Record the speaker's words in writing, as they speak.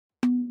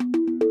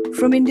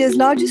From India's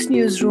largest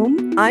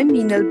newsroom, I'm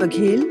Meenal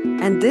Baghel,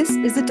 and this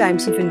is the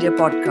Times of India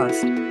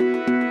podcast.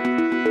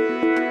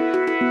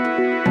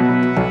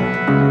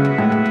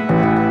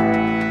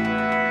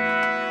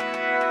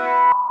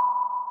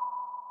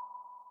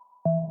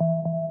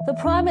 The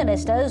Prime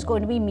Minister is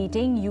going to be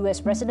meeting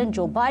US President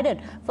Joe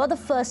Biden for the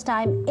first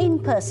time in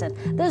person.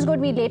 This is going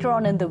to be later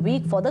on in the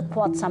week for the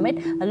Quad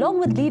Summit, along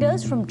with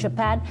leaders from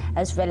Japan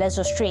as well as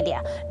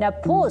Australia. Now,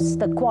 post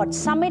the Quad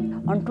Summit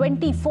on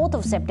 24th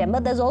of September,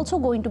 there's also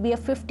going to be a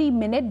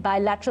 50-minute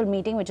bilateral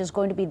meeting which is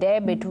going to be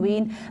there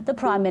between the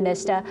Prime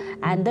Minister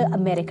and the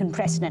American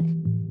President.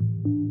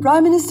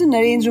 Prime Minister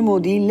Narendra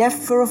Modi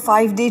left for a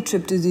 5-day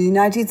trip to the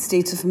United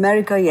States of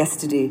America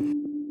yesterday.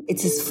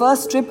 It's his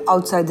first trip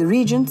outside the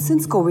region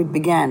since COVID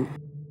began.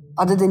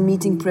 Other than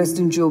meeting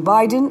President Joe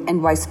Biden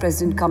and Vice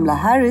President Kamala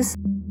Harris,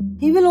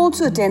 he will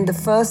also attend the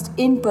first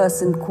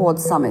in-person Quad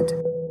Summit.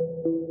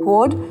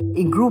 Quad,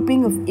 a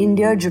grouping of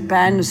India,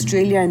 Japan,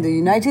 Australia and the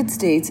United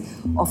States,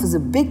 offers a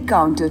big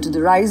counter to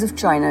the rise of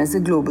China as a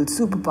global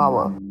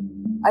superpower.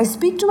 I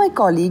speak to my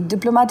colleague,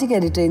 diplomatic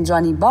editor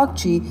Indrani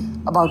Bagchi,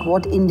 about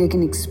what India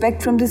can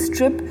expect from this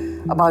trip,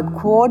 about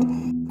Quad,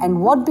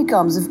 and what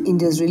becomes of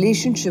India's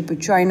relationship with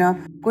China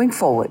going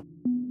forward.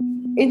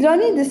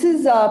 Indrani, this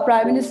is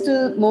Prime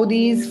Minister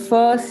Modi's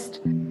first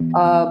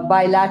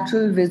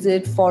bilateral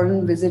visit,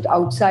 foreign visit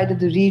outside of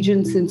the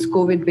region since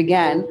COVID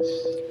began.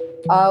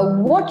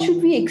 What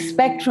should we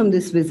expect from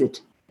this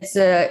visit?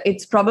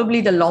 It's probably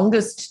the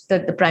longest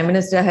that the Prime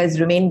Minister has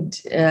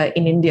remained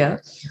in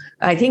India.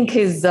 I think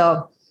his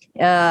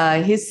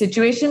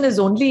situation is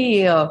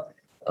only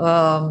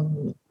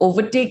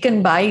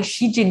overtaken by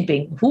Xi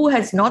Jinping, who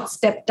has not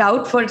stepped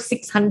out for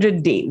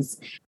 600 days.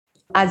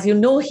 As you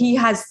know, he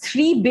has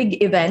 3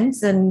 big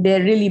events and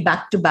they're really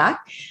back to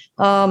back.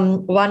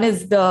 One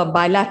is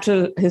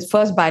his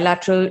first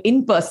bilateral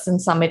in-person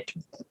summit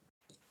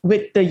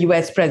with the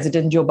US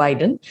President Joe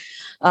Biden.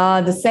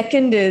 The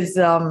second is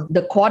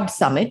the Quad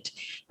Summit.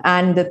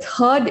 And the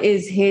third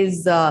is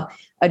his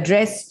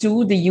address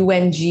to the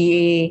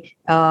UNGA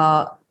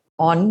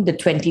on the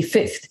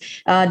 25th.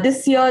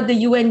 This year,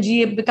 the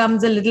UNGA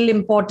becomes a little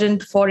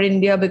important for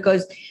India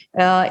because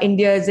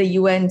India is a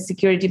UN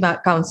Security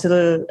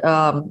Council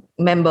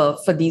member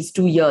for these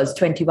 2 years,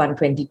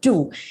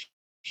 21-22.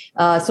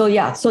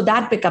 So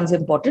that becomes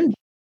important.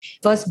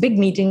 First big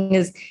meeting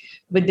is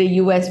with the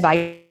US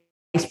Vice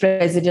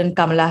President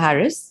Kamala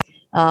Harris.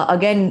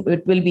 Again,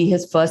 it will be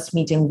his first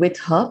meeting with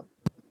her.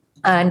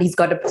 And he's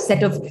got a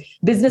set of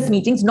business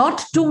meetings,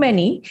 not too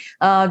many.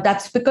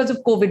 That's because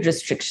of COVID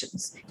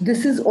restrictions.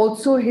 This is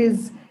also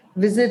his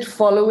visit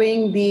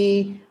following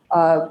the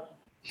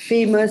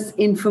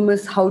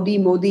infamous Howdy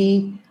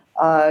Modi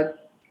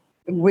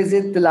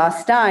visit the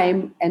last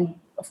time. And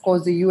of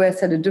course, the US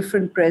had a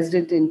different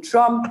president in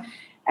Trump.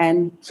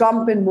 And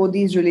Trump and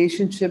Modi's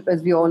relationship,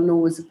 as we all know,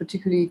 was a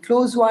particularly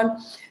close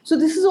one. So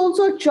this is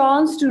also a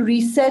chance to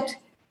reset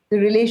the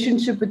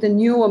relationship with the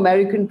new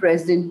American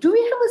president. Do we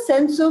have a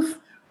sense of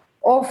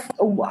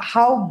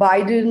how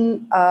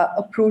Biden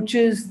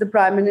approaches the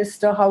Prime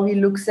Minister, how he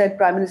looks at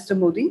Prime Minister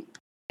Modi?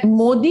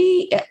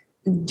 Modi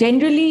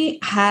generally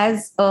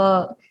has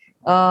a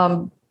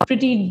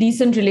pretty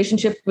decent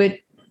relationship with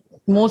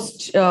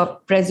most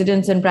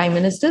presidents and prime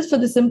ministers for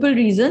the simple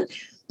reason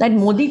that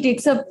Modi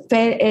takes a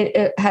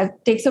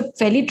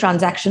fairly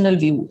transactional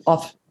view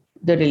of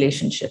the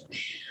relationship.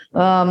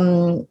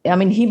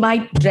 He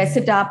might dress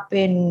it up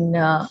in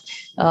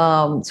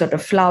sort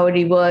of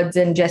flowery words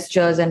and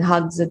gestures and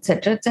hugs,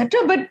 etc.,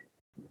 but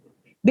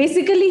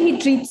basically he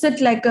treats it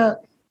like a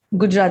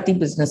Gujarati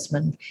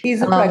businessman.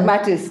 He's a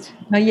pragmatist.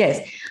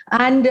 Yes.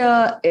 And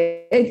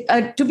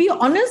to be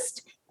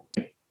honest,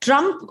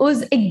 Trump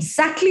was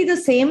exactly the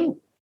same,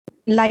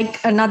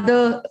 like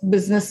another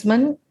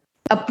businessman,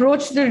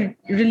 approached the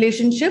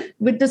relationship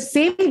with the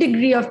same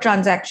degree of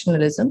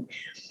transactionalism.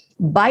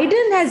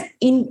 Biden has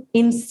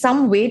in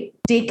some way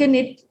taken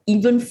it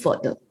even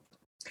further.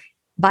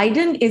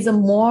 Biden is a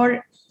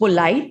more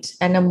polite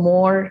and a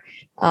more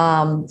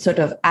sort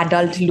of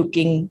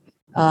adult-looking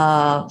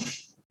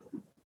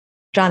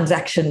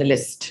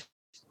transactionalist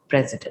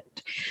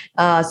president.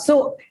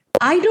 So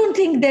I don't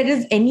think there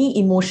is any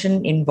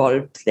emotion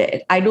involved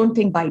there. I don't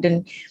think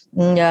Biden,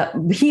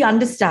 he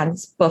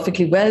understands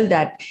perfectly well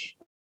that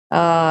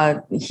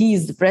he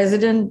is the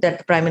president, that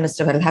the prime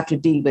minister will have to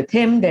deal with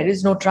him. There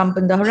is no Trump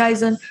in the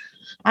horizon.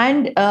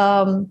 And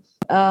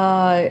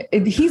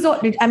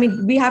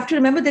we have to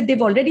remember that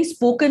they've already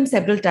spoken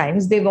several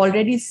times. They've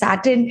already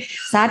sat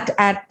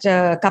at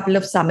a couple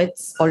of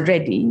summits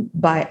already,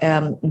 by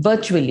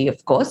virtually,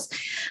 of course.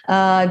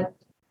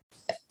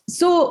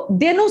 So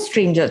they're no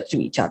strangers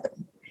to each other.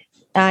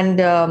 And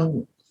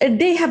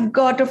they have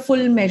got a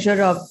full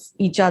measure of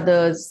each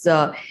other's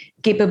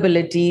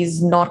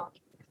capabilities,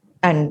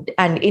 and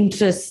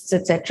interests,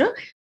 etc.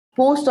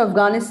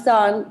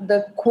 Post-Afghanistan,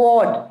 the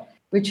Quad,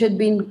 which had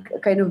been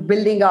kind of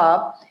building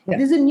up,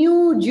 there's a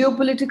new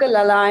geopolitical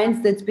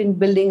alliance that's been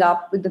building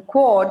up with the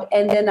Quad.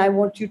 And then I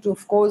want you to,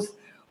 of course,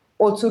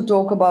 also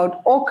talk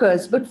about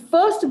AUKUS. But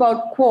first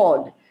about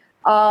Quad.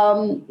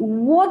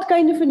 What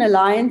kind of an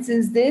alliance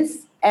is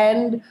this?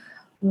 And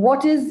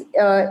what is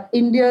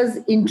India's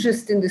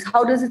interest in this?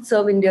 How does it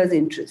serve India's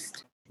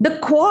interest? The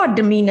Quad,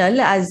 Meenal,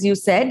 as you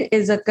said,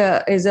 is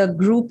a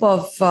group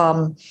of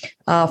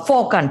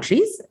four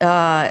countries: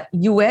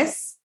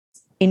 US,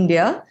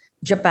 India,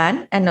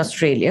 Japan, and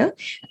Australia.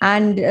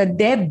 And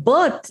their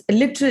birth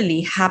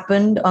literally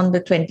happened on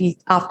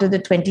after the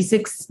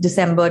 26th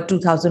December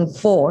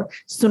 2004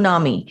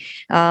 tsunami.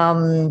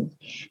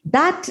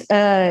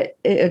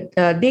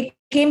 They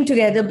came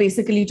together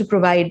basically to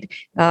provide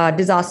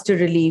disaster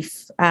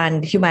relief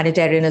and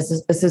humanitarian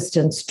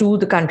assistance to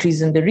the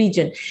countries in the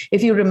region.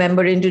 If you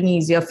remember,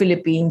 Indonesia,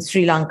 Philippines,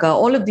 Sri Lanka,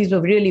 all of these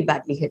were really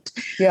badly hit.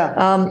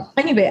 Yeah.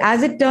 Anyway,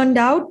 as it turned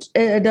out,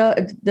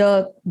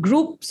 the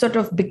group sort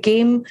of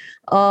became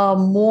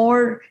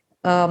more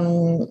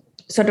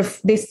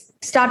they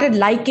started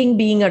liking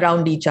being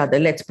around each other.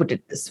 Let's put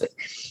it this way.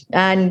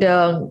 And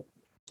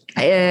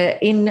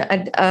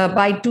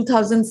by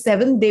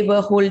 2007, they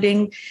were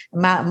holding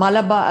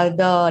Malabar,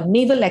 the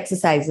naval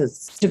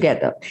exercises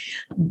together.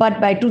 But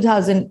by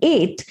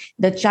 2008,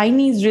 the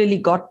Chinese really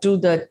got to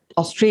the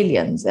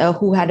Australians,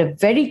 who had a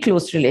very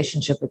close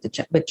relationship with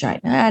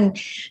China, and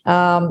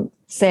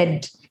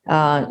said,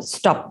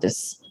 stop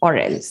this or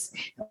else.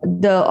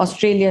 The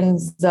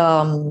Australians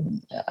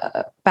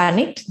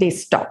panicked. They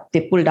stopped.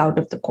 They pulled out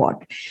of the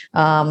Quad.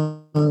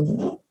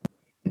 The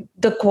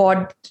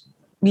Quad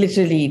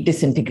literally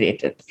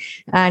disintegrated,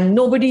 and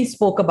nobody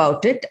spoke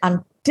about it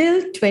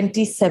until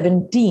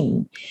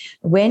 2017,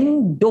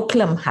 when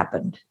Doklam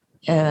happened.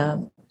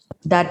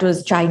 That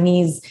was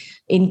Chinese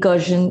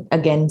incursion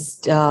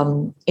against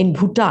in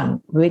Bhutan,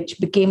 which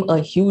became a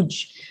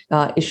huge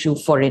issue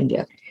for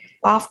India.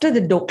 After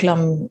the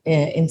Doklam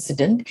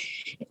incident,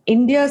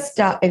 India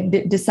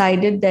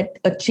decided that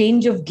a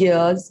change of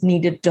gears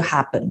needed to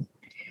happen.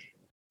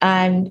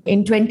 And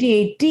in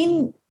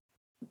 2018,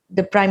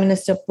 the Prime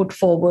Minister put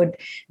forward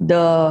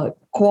the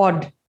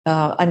Quad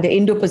and the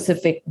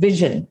Indo-Pacific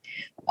vision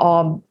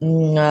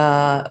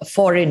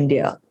for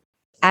India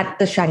at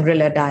the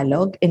Shangri-La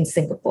Dialogue in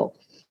Singapore.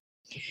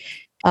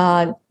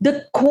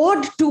 The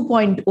Quad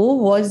 2.0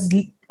 was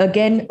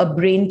again a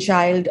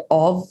brainchild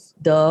of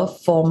the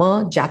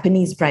former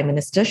Japanese Prime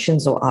Minister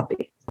Shinzo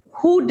Abe,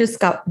 who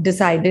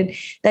decided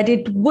that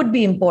it would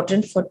be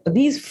important for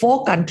these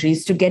four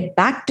countries to get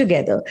back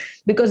together,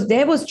 because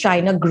there was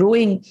China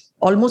growing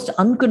almost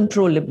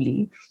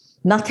uncontrollably,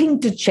 nothing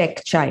to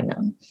check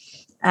China.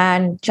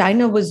 And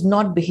China was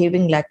not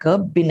behaving like a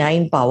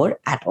benign power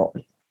at all.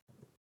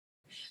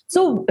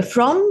 So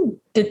from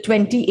the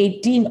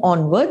 2018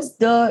 onwards,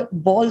 the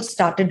ball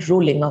started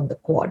rolling on the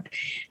Quad.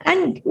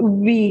 And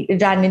we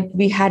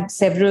had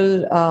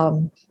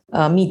several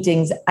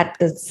meetings at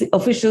the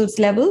officials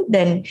level,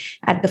 then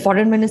at the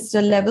foreign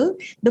minister level.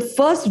 The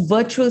first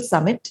virtual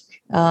summit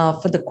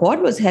for the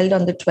Quad was held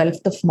on the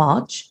 12th of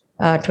March,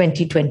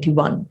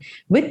 2021,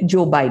 with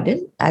Joe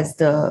Biden as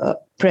the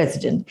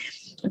president.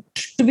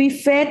 To be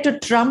fair to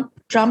Trump,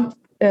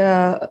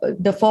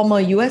 the former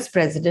US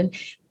president,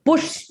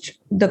 pushed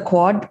the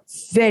Quad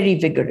very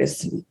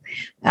vigorously.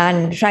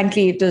 And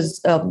frankly, it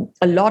was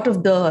a lot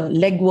of the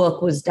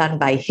legwork was done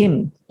by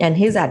him and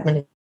his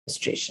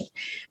administration,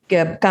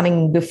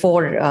 coming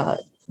before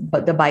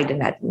the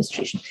Biden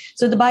administration.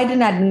 So the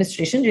Biden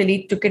administration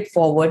really took it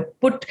forward,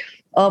 put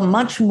a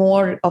much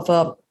more of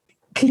a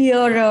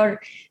clearer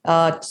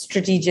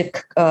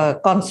strategic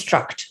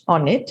construct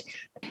on it.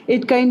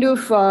 It kind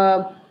of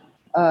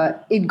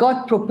it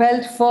got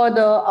propelled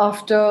further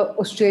after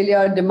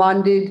Australia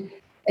demanded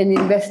an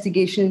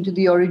investigation into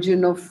the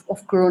origin of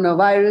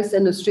coronavirus,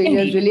 and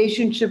Australia's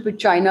relationship with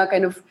China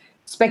kind of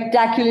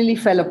spectacularly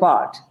fell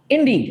apart.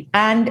 Indeed.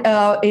 And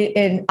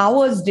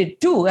ours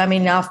did too. I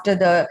mean, after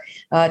the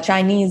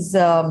Chinese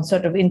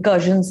sort of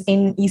incursions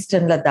in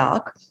Eastern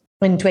Ladakh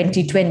in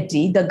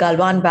 2020, the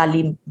Galwan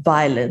Valley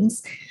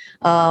violence,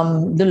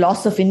 the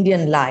loss of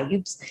Indian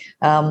lives,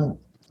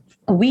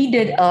 we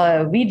did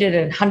a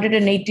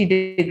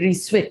 180-degree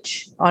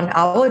switch on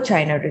our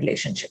China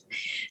relationship.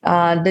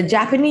 The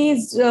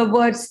Japanese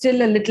were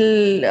still a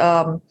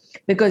little,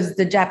 because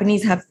the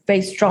Japanese have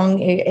very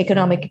strong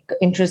economic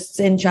interests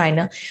in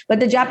China,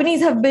 but the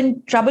Japanese have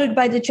been troubled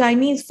by the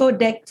Chinese for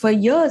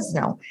years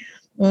now.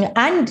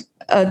 And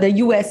the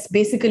US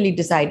basically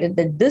decided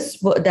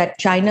that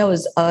China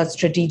was a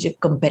strategic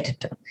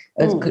competitor,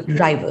 a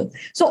rival.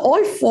 So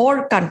all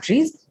four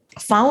countries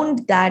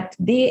found that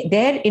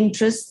their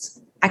interests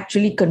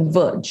actually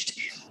converged,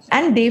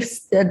 and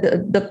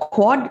the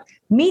Quad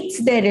meets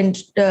their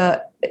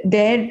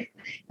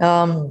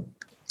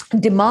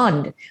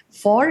demand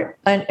for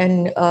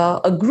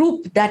a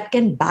group that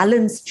can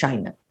balance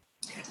China.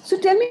 So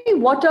tell me,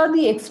 what are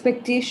the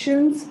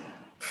expectations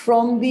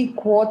from the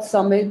Quad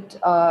summit,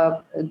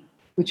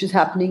 which is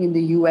happening in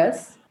the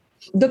US?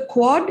 The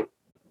Quad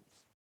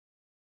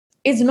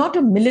is not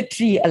a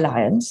military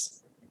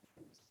alliance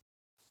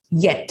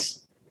yet.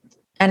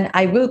 and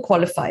I will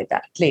qualify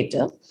that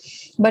later,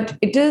 but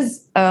it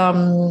is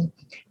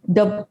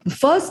the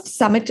first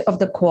summit of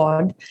the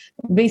Quad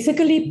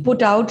basically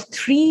put out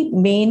three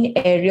main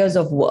areas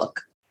of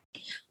work.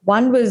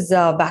 One was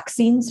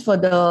vaccines for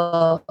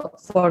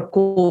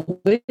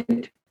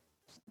COVID,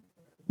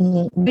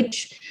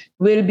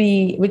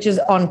 which is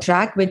on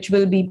track, which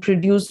will be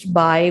produced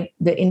by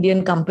the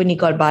Indian company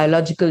called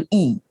Biological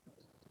E,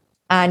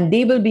 and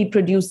they will be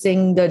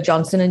producing the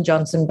Johnson &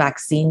 Johnson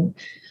vaccine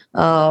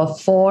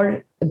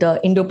for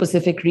the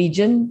Indo-Pacific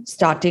region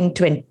starting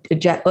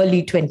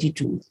early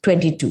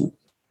 22.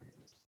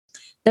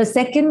 The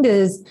second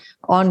is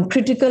on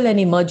critical and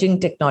emerging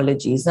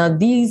technologies. Now,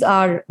 these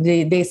are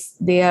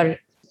they are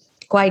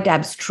quite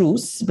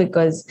abstruse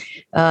because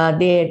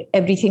they're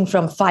everything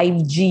from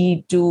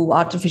 5G to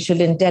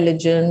artificial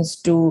intelligence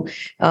to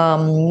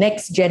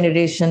next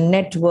generation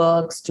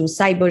networks to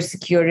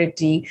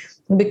cybersecurity.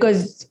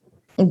 Because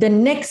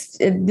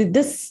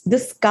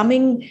this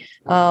coming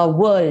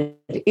world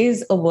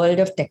is a world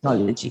of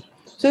technology.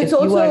 So it's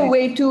also a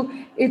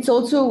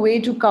way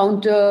to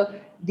counter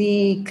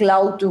the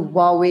clout of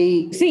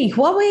Huawei. See,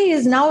 Huawei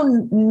is now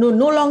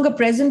no longer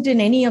present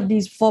in any of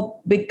these four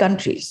big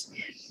countries.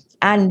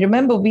 And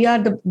remember, we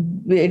are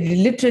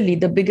literally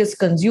the biggest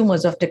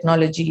consumers of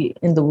technology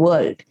in the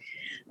world.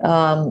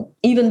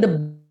 Even the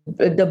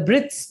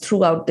Brits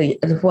threw out the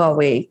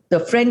Huawei, the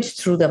French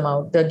threw them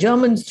out, the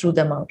Germans threw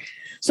them out.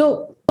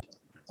 So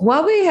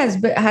Huawei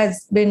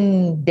has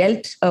been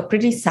dealt a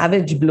pretty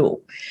savage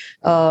blow.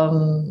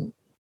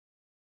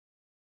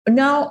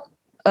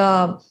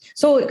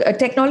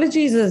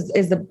 Technology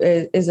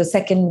is a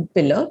second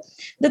pillar.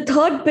 The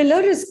third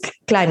pillar is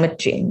climate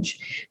change,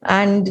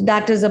 and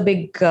that is a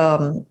big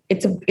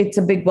it's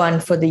a big one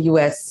for the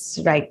US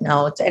right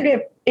now.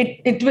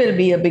 It will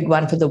be a big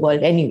one for the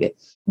world anyway.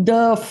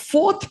 The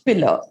fourth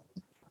pillar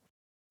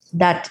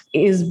that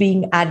is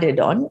being added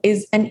on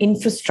is an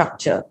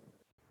infrastructure.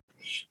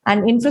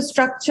 An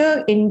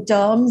infrastructure in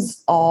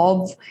terms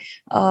of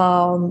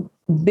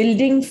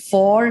building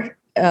for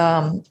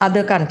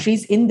other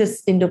countries in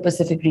this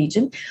Indo-Pacific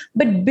region,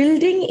 but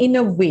building in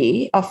a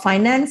way of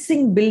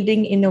financing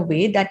building in a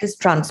way that is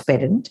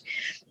transparent,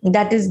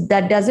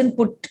 that doesn't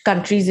put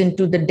countries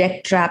into the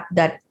debt trap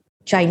that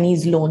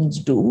Chinese loans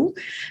do,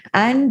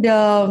 and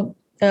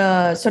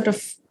sort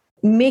of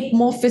make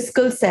more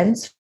fiscal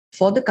sense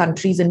for the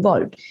countries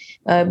involved.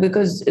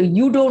 Because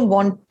you don't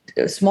want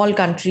small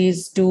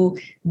countries to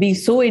be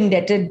so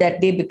indebted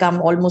that they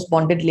become almost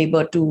bonded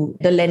labor to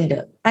the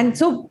lender. And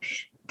so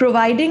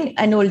providing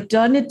an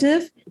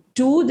alternative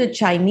to the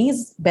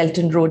Chinese Belt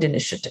and Road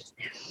Initiative.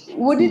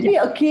 Would it be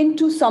akin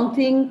to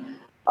something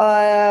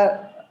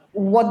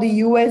what the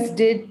US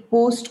did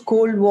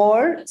post-Cold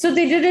War? So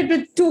they did it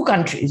with two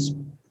countries,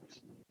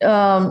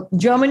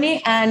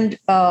 Germany and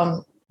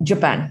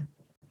Japan,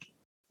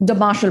 the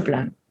Marshall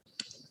Plan.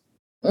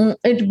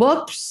 It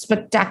worked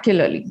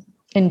spectacularly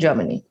in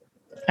Germany.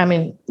 I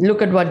mean,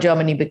 look at what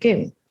Germany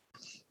became.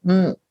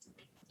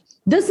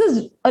 This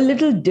is a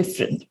little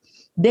different.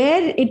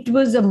 There, it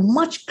was a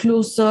much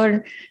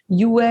closer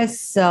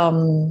US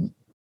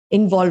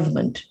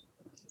involvement.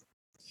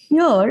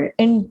 Here,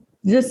 in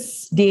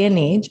this day and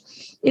age,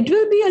 it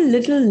will be a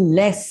little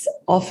less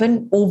of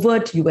an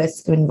overt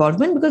US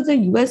involvement because the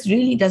US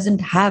really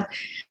doesn't have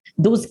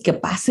those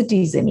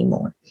capacities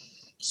anymore.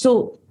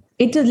 So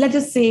it is, let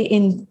us say,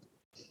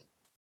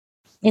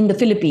 in the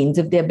Philippines,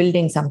 if they're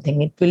building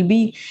something, it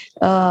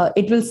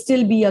will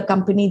still be a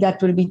company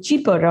that will be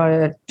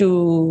cheaper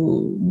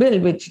to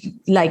build, which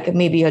like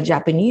maybe a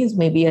Japanese,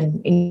 maybe an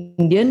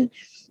Indian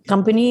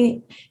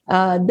company.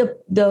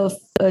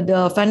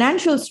 The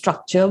financial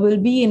structure will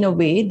be in a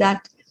way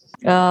that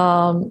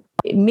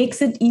it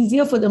makes it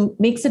easier for them,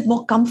 makes it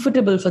more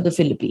comfortable for the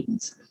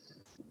Philippines.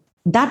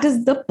 That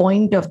is the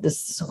point of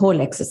this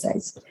whole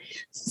exercise.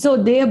 So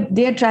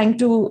they're trying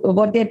to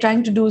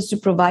do is to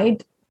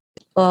provide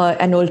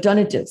an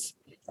alternative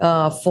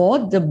for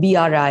the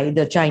BRI,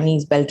 the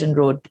Chinese Belt and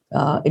Road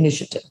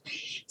Initiative.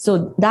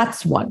 So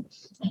that's one.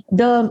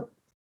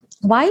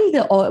 While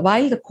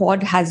the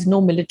Quad has no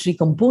military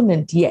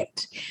component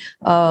yet,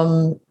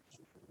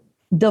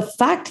 the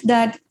fact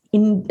that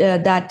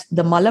that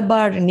the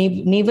Malabar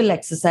naval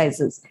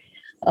exercises,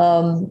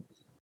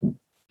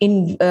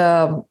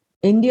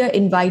 India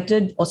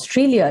invited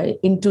Australia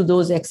into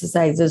those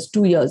exercises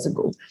 2 years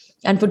ago.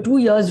 And for 2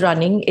 years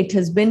running, it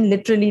has been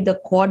literally the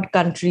Quad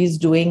countries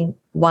doing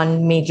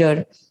one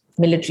major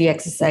military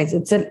exercise.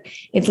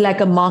 It's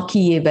like a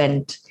marquee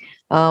event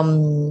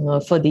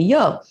for the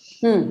year.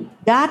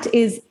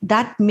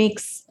 That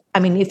makes, I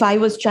mean, if I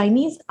was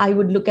Chinese, I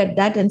would look at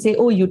that and say,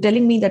 oh, you're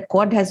telling me that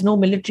Quad has no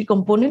military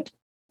component?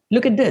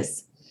 Look at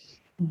this.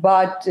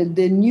 But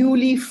the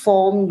newly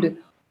formed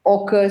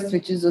AUKUS,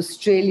 which is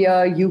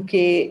Australia,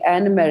 UK,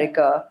 and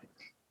America,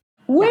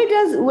 where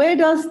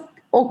does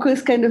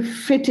AUKUS kind of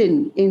fit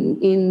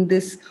in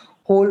this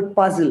whole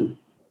puzzle?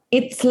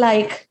 It's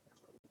like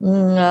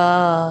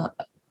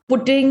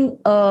putting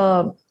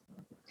a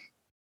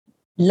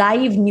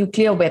live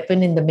nuclear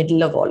weapon in the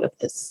middle of all of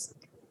this.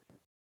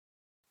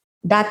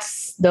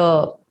 That's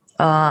the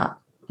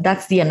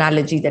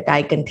analogy that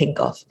I can think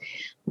of.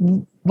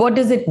 What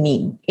does it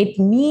mean? It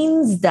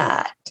means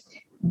that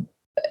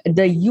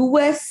the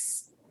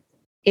US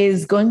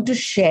is going to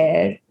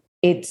share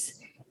its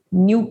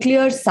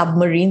nuclear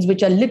submarines,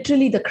 which are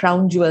literally the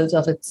crown jewels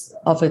of its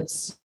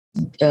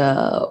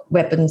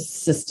weapons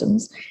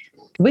systems,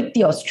 with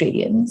the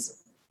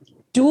Australians,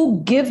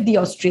 to give the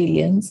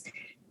Australians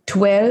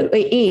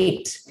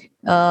 8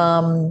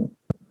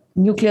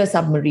 nuclear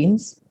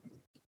submarines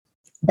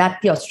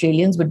that the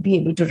Australians would be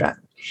able to run.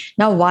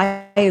 Now,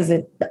 why is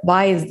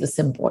this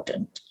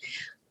important?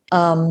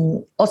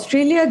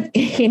 Australia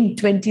in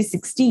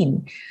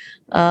 2016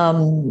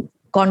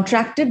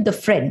 contracted the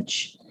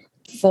French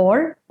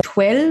for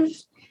 12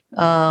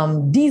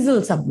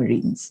 diesel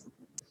submarines.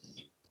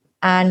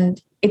 And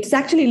it's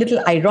actually a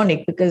little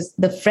ironic because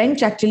the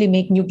French actually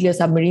make nuclear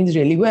submarines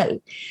really well.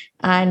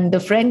 And the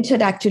French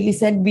had actually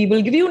said, we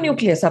will give you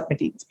nuclear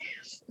submarines.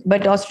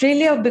 But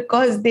Australia,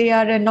 because they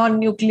are a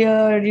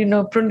non-nuclear,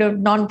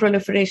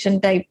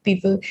 non-proliferation type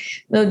people,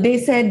 they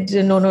said,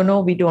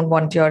 no, we don't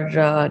want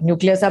your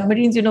nuclear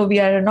submarines. We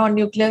are a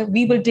non-nuclear,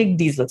 we will take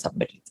diesel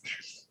submarines.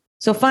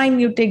 So fine,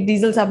 you take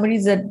diesel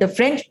submarines. The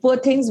French, poor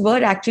things,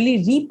 were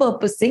actually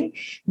repurposing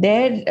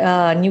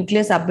their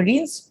nuclear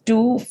submarines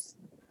to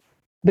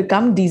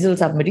become diesel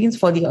submarines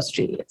for the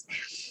Australians.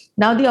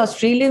 Now, the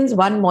Australians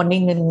one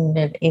morning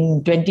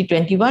in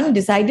 2021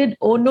 decided,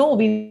 oh no,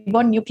 we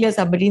want nuclear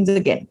submarines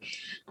again.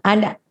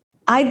 And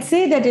I'd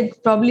say that it's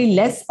probably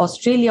less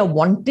Australia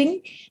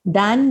wanting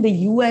than the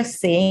US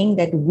saying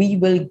that we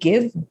will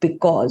give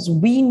because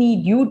we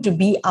need you to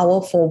be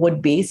our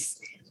forward base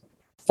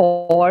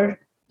for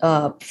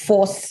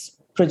force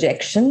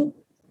projection,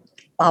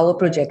 power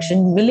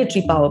projection,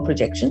 military power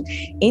projection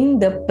in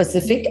the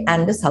Pacific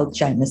and the South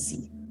China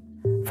Sea.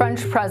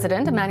 French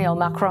President Emmanuel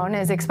Macron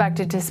is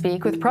expected to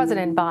speak with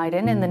President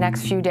Biden in the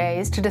next few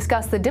days to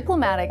discuss the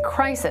diplomatic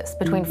crisis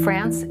between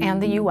France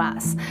and the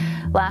U.S.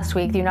 Last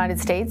week, the United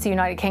States, the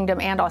United Kingdom,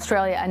 and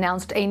Australia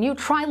announced a new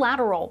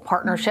trilateral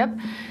partnership.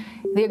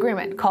 The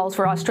agreement calls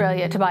for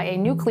Australia to buy a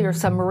nuclear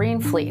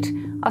submarine fleet.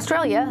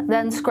 Australia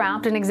then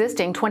scrapped an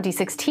existing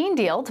 2016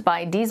 deal to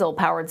buy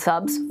diesel-powered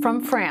subs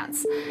from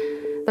France.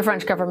 The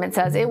French government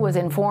says it was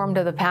informed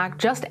of the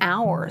pact just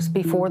hours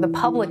before the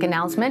public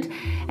announcement.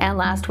 And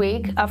last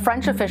week, a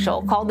French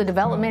official called the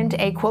development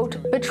a, quote,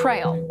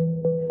 betrayal.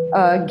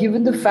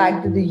 Given the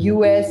fact that the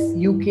US,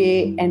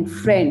 UK, and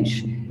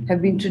French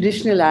have been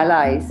traditional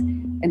allies,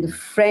 and the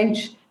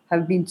French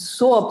have been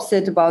so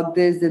upset about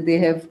this that they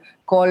have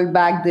called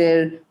back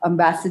their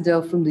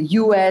ambassador from the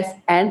US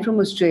and from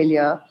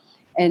Australia,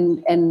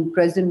 and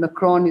President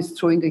Macron is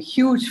throwing a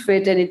huge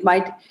fit, and it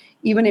might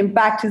even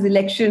impact his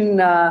election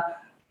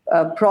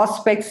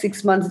prospects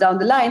 6 months down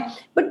the line.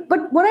 But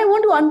what I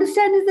want to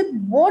understand is that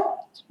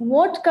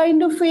what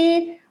kind of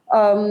a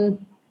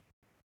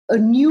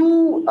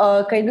new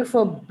kind of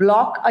a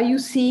block are you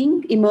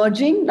seeing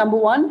emerging, number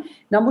one?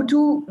 Number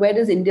two, where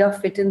does India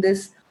fit in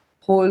this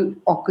whole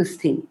AUKUS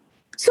thing?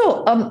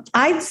 So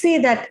I'd say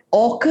that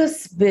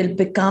AUKUS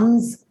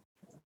becomes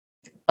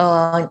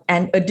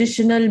an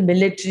additional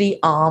military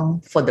arm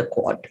for the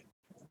Quad.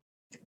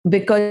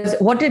 Because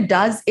what it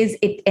does is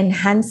it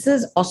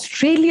enhances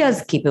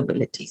Australia's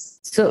capabilities.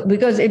 So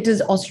because it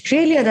is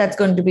Australia that's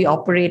going to be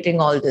operating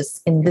all this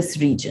in this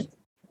region.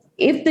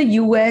 If the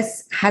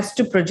US has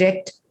to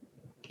project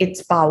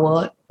its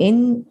power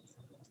in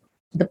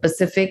the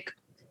Pacific,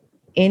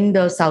 in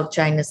the South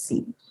China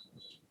Sea,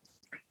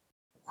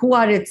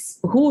 where is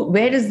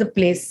the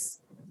place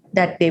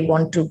that they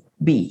want to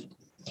be?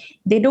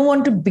 They don't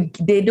want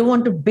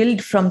to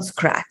build from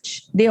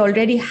scratch. They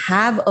already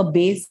have a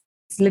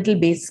little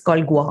base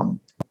called Guam,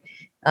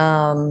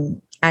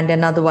 and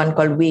another one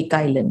called Wake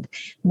Island.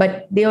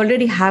 But they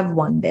already have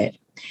one there.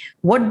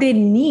 What they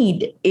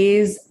need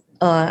is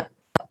a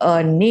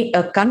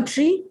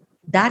country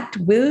that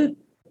will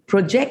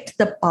project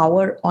the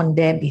power on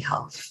their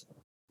behalf.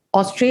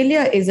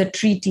 Australia is a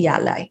treaty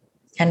ally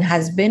and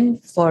has been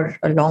for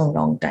a long,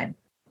 long time.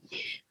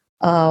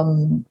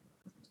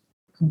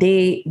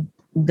 They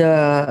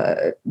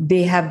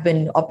have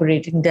been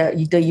operating.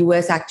 The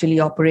US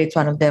actually operates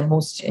one of their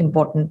most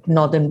important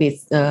northern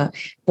base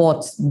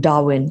ports,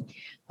 Darwin.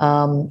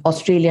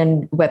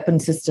 Australian weapon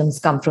systems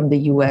come from the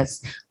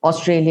US.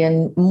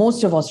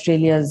 Most of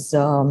Australia's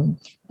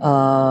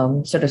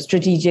sort of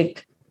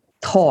strategic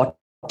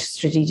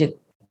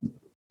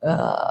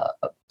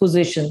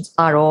positions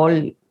are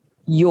all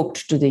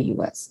yoked to the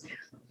US.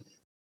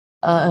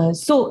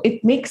 So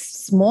it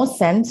makes more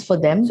sense for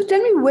them. So tell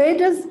me, where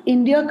does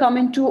India come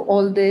into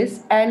all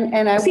this? And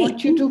I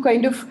want you to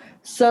kind of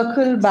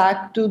circle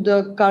back to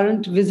the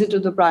current visit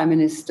of the Prime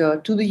Minister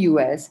to the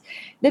US.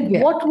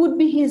 What would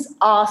be his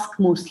ask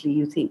mostly,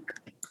 you think?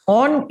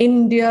 On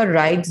India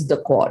rides the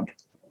Quad.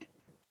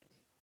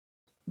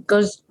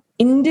 Because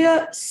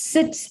India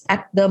sits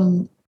at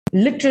the,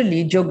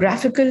 literally,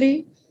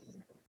 geographically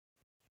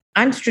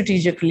and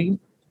strategically,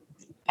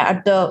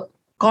 at the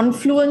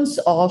confluence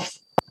of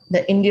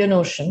the Indian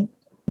Ocean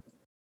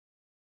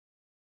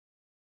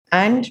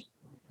and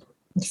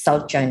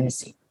South China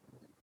Sea.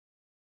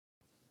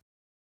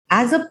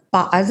 As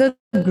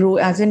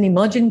an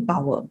emerging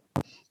power,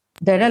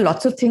 there are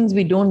lots of things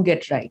we don't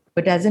get right.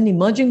 But as an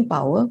emerging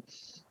power,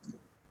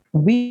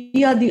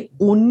 we are the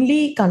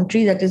only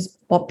country that is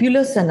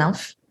populous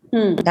enough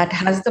that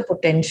has the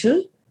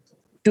potential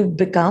to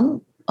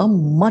become a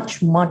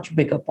much, much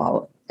bigger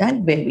power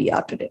than where we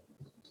are today.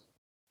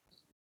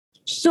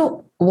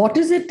 So what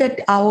is it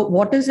that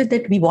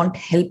we want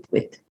help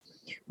with?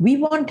 We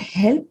want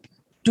help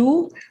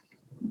to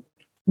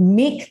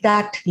make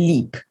that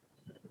leap.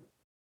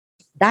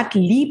 That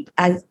leap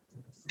as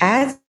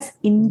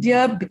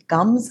India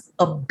becomes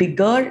a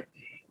bigger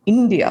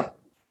India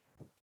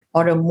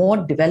or a more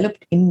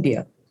developed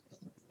India,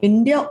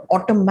 India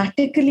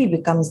automatically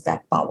becomes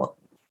that power.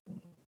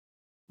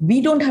 We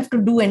don't have to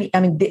do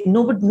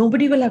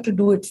nobody will have to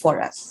do it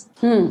for us.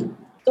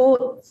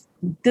 So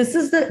this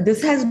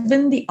has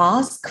been the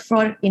ask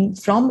from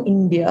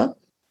India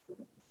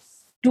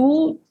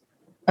to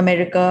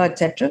America,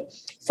 etc.,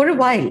 for a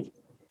while.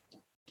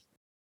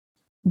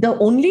 The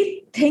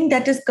only thing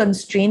that is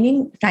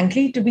constraining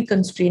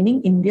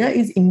India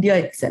is India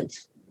itself.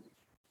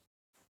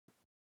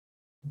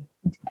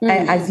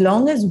 As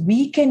long as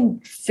we can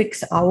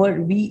fix our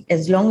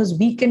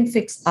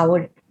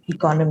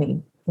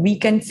economy, we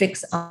can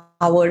fix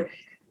our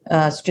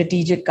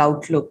strategic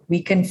outlook,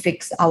 we can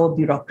fix our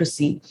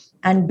bureaucracy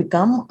and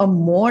become a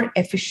more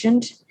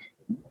efficient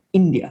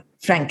India,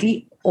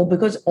 frankly,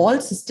 because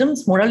all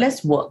systems more or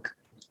less work.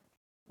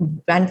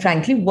 And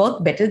frankly,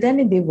 work better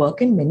than they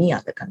work in many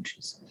other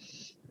countries.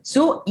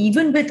 So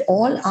even with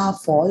all our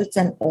faults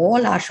and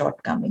all our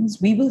shortcomings,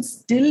 we will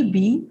still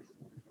be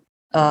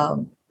a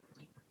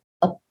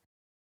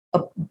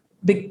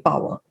big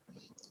power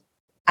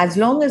as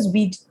long as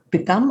we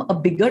become a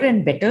bigger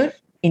and better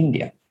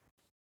India.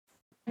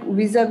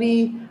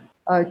 Vis-a-vis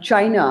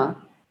China,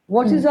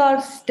 what is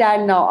our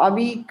stand now? Are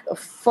we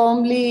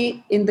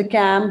firmly in the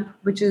camp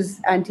which is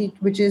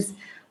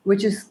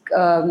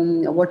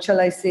what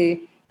shall I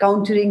say,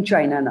 countering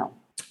China now?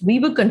 We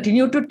will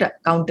continue to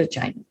counter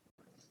China.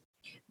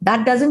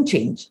 That doesn't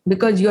change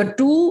because your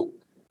two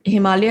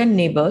Himalayan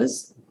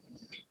neighbors,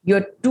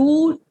 your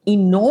two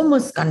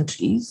enormous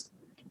countries,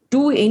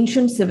 two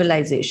ancient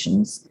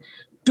civilizations,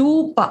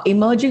 two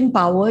emerging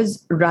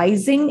powers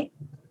rising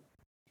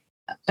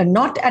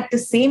not at the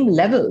same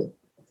level,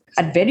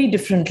 at very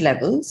different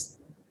levels,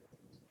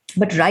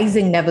 but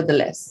rising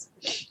nevertheless,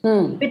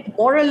 with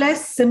more or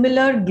less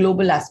similar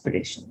global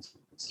aspirations.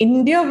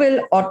 India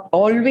will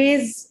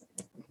always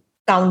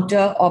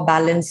counter or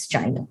balance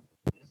China.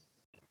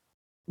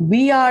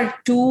 We are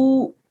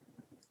two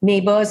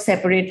neighbors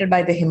separated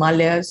by the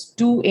Himalayas,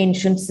 two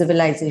ancient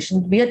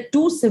civilizations. We are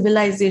two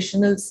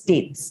civilizational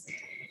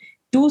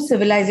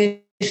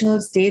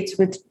states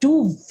with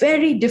two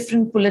very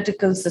different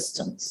political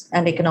systems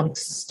and economic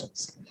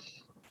systems.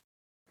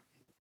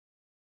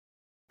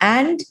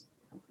 And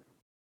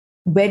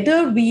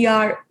whether we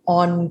are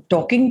on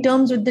talking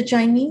terms with the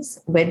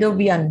Chinese, whether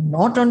we are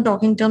not on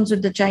talking terms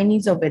with the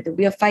Chinese, or whether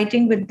we are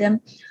fighting with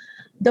them,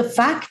 the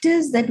fact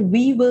is that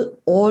we will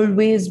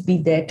always be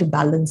there to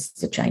balance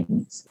the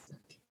Chinese.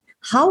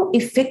 How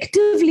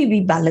effectively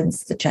we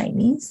balance the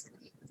Chinese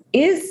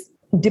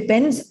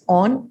depends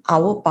on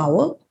our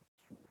power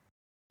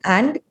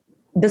and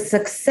the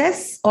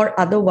success or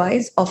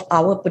otherwise of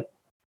our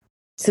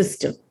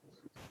system.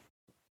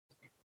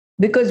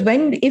 Because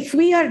if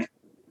we are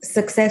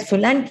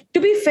successful, and to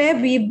be fair,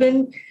 we've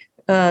been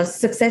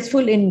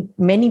successful in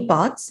many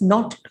parts,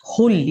 not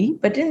wholly,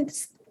 but in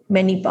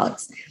many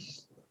parts,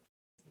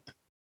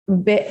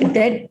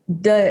 then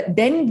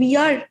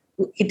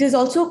it is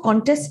also a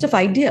contest of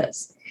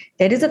ideas.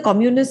 There is a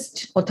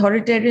communist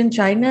authoritarian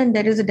China and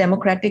there is a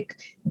democratic,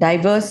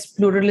 diverse,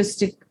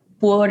 pluralistic,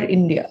 poor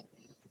India.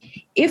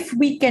 If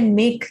we can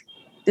make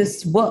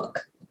this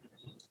work,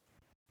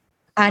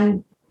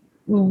 and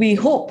we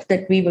hope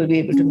that we will be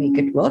able to make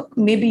it work,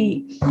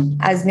 maybe,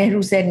 as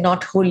Nehru said,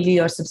 not wholly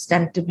or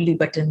substantively,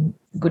 but in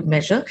good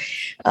measure,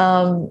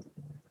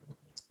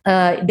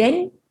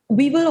 then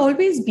we will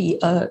always be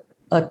a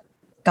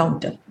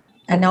counter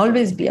and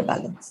always be a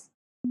balance.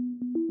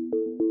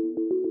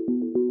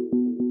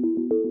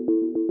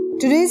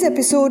 Today's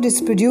episode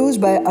is produced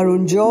by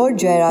Arun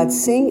George, Jairaj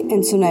Singh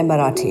and Sunay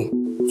Marathe.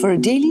 For a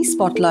daily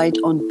spotlight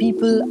on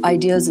people,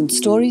 ideas and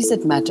stories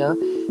that matter,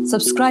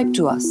 subscribe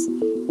to us.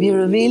 We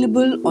are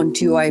available on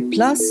TOI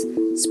Plus,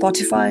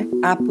 Spotify,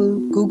 Apple,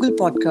 Google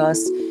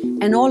Podcasts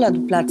and all other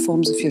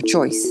platforms of your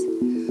choice.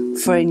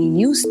 For any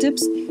news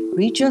tips,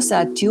 reach us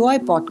at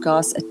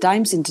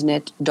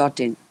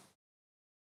toipodcast@timesinternet.in.